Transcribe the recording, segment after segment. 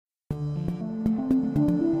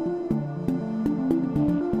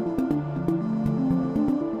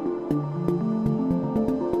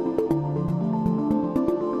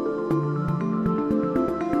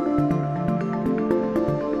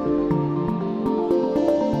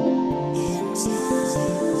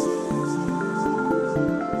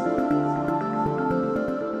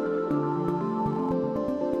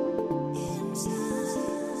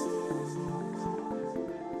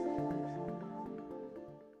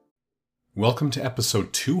Welcome to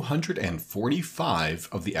episode 245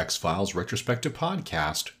 of the X-Files Retrospective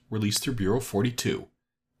Podcast, released through Bureau 42.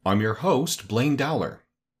 I'm your host, Blaine Dowler.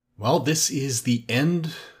 Well, this is the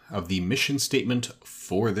end of the mission statement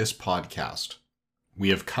for this podcast. We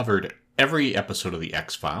have covered every episode of the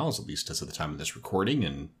X-Files, at least as of the time of this recording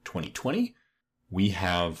in 2020. We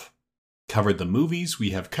have covered the movies,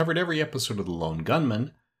 we have covered every episode of The Lone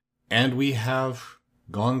Gunmen, and we have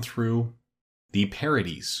gone through the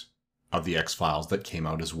parodies of the X-Files that came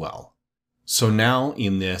out as well. So now,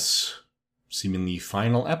 in this seemingly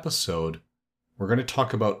final episode, we're going to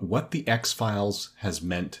talk about what the X-Files has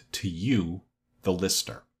meant to you, the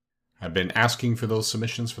listener. I've been asking for those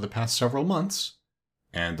submissions for the past several months,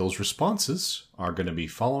 and those responses are going to be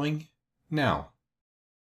following now.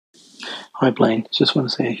 Hi Blaine, just want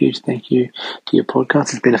to say a huge thank you to your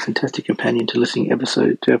podcast. It's been a fantastic companion to listening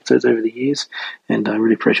to episodes over the years, and I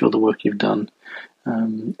really appreciate all the work you've done.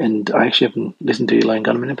 And I actually haven't listened to your Lone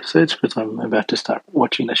Gunmen episodes because I'm about to start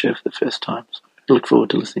watching the show for the first time. So I look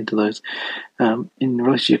forward to listening to those. In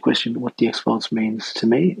relation to your question, what the X-Files means to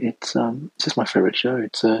me, it's just my favourite show.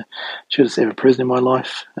 It's a show that's ever present in my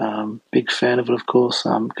life. Big fan of it, of course.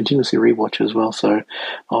 Continuously rewatch it as well. So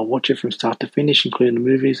I'll watch it from start to finish, including the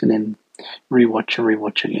movies, and then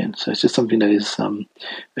rewatch again. So it's just something that is a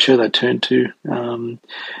show that I turn to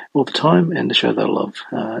all the time, and a show that I love.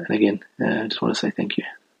 And again, I just want to say thank you.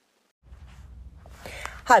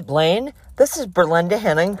 Hi, Blaine. This is Berlinda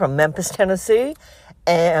Henning from Memphis, Tennessee.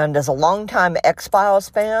 And as a longtime X-Files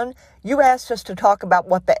fan, you asked us to talk about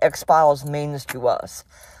what the X-Files means to us.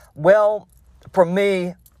 Well, for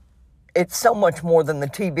me, it's so much more than the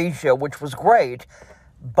TV show, which was great,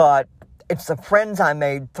 but it's the friends I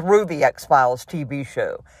made through the X-Files TV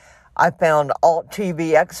show. I found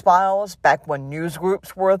alt-TV X-Files back when news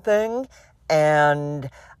groups were a thing, and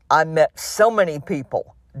I met so many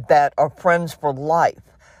people that are friends for life.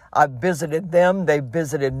 I've visited them, they've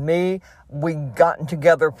visited me. We've gotten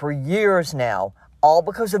together for years now, all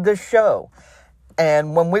because of this show.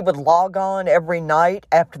 And when we would log on every night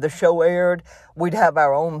after the show aired, we'd have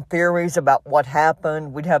our own theories about what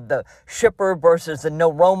happened. We'd have the Shipper versus the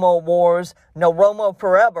No Romo wars, No Romo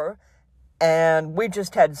forever. And we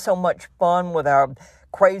just had so much fun with our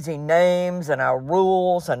crazy names and our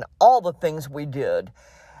rules and all the things we did.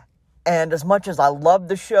 And as much as I love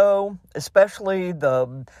the show, especially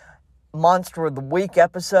the Monster of the Week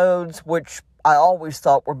episodes, which I always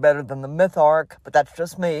thought were better than the Myth Arc, but that's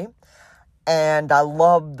just me. And I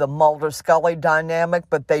love the Mulder-Scully dynamic,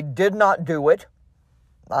 but they did not do it.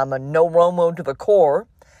 I'm a no Romo to the core.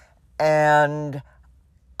 And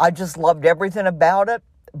I just loved everything about it.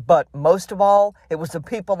 But most of all, it was the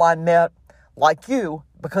people I met, like you,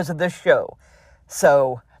 because of this show.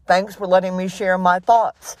 So thanks for letting me share my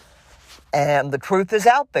thoughts. And the truth is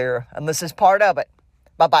out there, and this is part of it.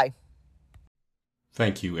 Bye-bye.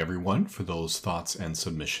 Thank you, everyone, for those thoughts and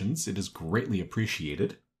submissions. It is greatly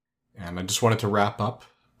appreciated. And I just wanted to wrap up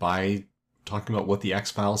by talking about what the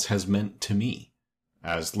X-Files has meant to me.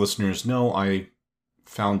 As listeners know, I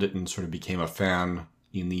found it and sort of became a fan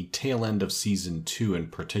in the tail end of Season 2 and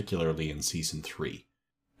particularly in Season 3.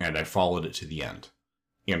 And I followed it to the end.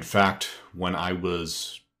 In fact, when I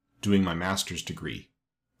was doing my master's degree,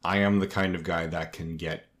 I am the kind of guy that can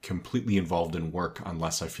get completely involved in work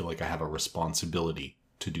unless I feel like I have a responsibility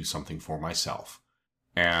to do something for myself.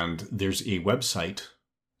 And there's a website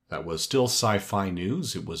that was still Sci-Fi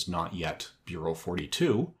News. It was not yet Bureau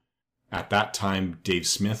 42. At that time, Dave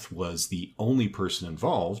Smith was the only person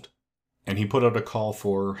involved, and he put out a call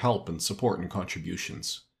for help and support and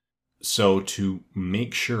contributions. So to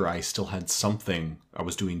make sure I still had something I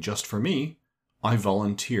was doing just for me, I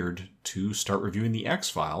volunteered to start reviewing the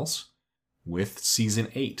X-Files with Season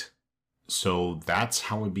 8. So that's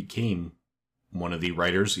how I became one of the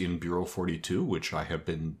writers in Bureau 42, which I have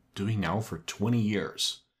been doing now for 20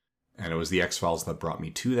 years. And it was the X-Files that brought me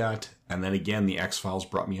to that. And then again, the X-Files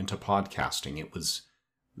brought me into podcasting. It was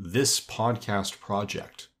this podcast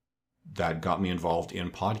project that got me involved in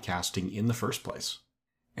podcasting in the first place.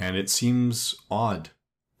 And it seems odd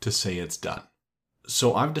to say it's done.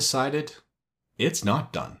 So I've decided it's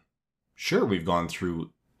not done. Sure, we've gone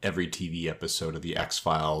through every TV episode of the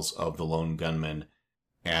X-Files, of The Lone Gunmen,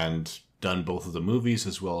 and done both of the movies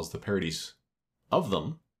as well as the parodies of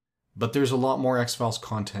them. But there's a lot more X-Files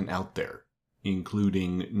content out there,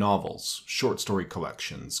 including novels, short story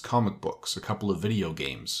collections, comic books, a couple of video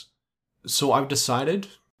games. So I've decided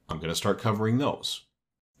I'm going to start covering those.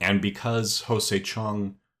 And because Jose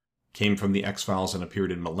Chung came from the X-Files and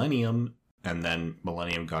appeared in Millennium, and then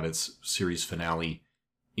Millennium got its series finale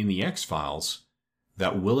in the X-Files,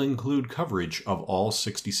 that will include coverage of all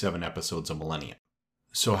 67 episodes of Millennium.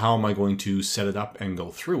 So how am I going to set it up and go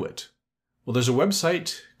through it? Well, there's a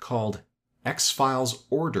website called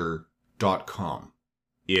xfilesorder.com.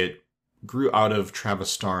 It grew out of Travis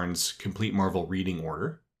Starn's Complete Marvel Reading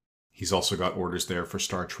Order. He's also got orders there for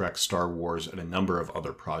Star Trek, Star Wars, and a number of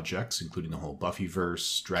other projects, including the whole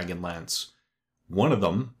Buffyverse, Dragonlance. One of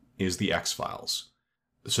them is the X-Files.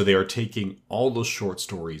 So they are taking all those short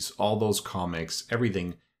stories, all those comics,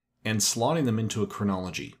 everything, and slotting them into a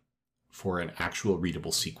chronology for an actual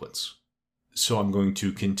readable sequence. So I'm going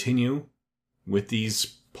to continue with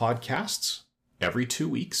these podcasts every 2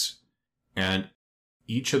 weeks, and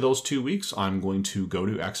each of those 2 weeks I'm going to go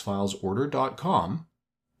to xfilesorder.com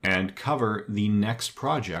and cover the next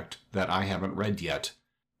project that I haven't read yet.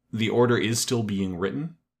 The order is still being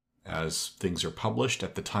written as things are published.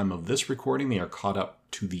 At the time of this recording, they are caught up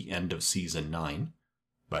to the end of Season 9,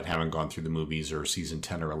 but haven't gone through the movies or Season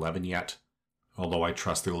 10 or 11 yet, although I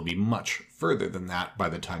trust there will be much further than that by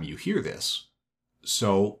the time you hear this.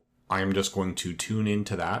 So I am just going to tune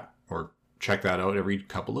into that, or check that out every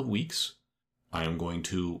couple of weeks. I am going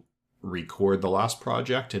to record the last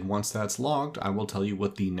project, and once that's logged, I will tell you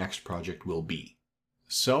what the next project will be.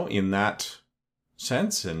 So in that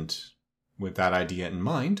sense, and with that idea in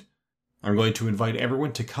mind, I'm going to invite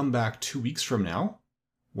everyone to come back 2 weeks from now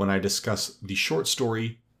when I discuss the short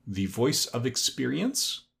story, The Voice of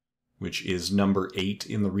Experience, which is number 8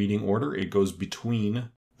 in the reading order. It goes between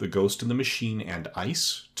The Ghost in the Machine and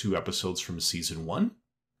Ice, 2 episodes from Season 1.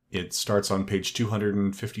 It starts on page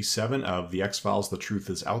 257 of The X-Files: The Truth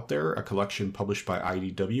Is Out There, a collection published by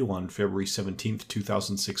IDW on February 17th,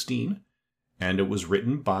 2016, and it was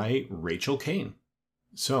written by Rachel Kane.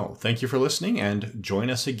 So, thank you for listening, and join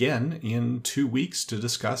us again in 2 weeks to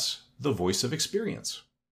discuss The Voice of Experience.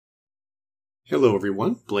 Hello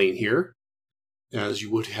everyone, Blaine here. As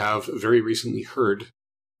you would have very recently heard,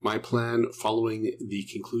 my plan following the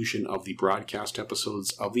conclusion of the broadcast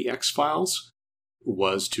episodes of The X-Files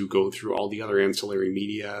was to go through all the other ancillary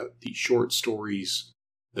media, the short stories,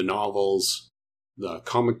 the novels, the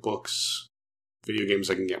comic books, video games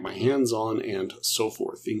I can get my hands on, and so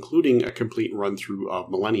forth, including a complete run-through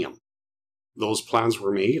of Millennium. Those plans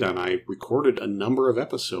were made, and I recorded a number of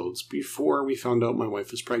episodes before we found out my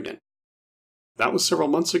wife was pregnant. That was several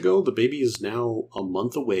months ago. The baby is now a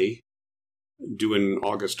month away, due in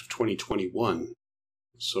August of 2021.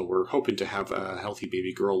 So we're hoping to have a healthy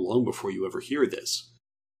baby girl long before you ever hear this.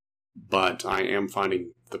 But I am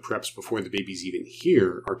finding the preps before the baby's even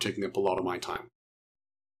here are taking up a lot of my time.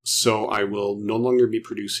 So I will no longer be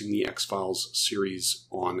producing the X-Files series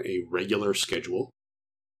on a regular schedule.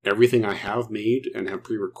 Everything I have made and have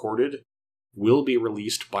pre-recorded will be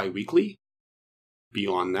released bi-weekly.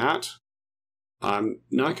 Beyond that, I'm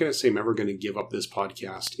not going to say I'm ever going to give up this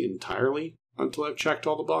podcast entirely until I've checked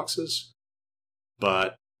all the boxes.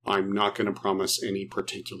 But I'm not going to promise any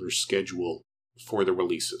particular schedule for the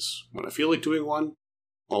releases. When I feel like doing one,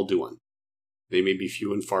 I'll do one. They may be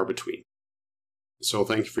few and far between. So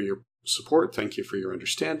thank you for your support, thank you for your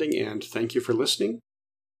understanding, and thank you for listening.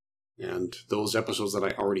 And those episodes that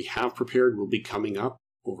I already have prepared will be coming up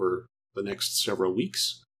over the next several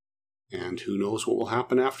weeks. And who knows what will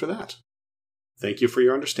happen after that. Thank you for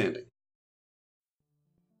your understanding.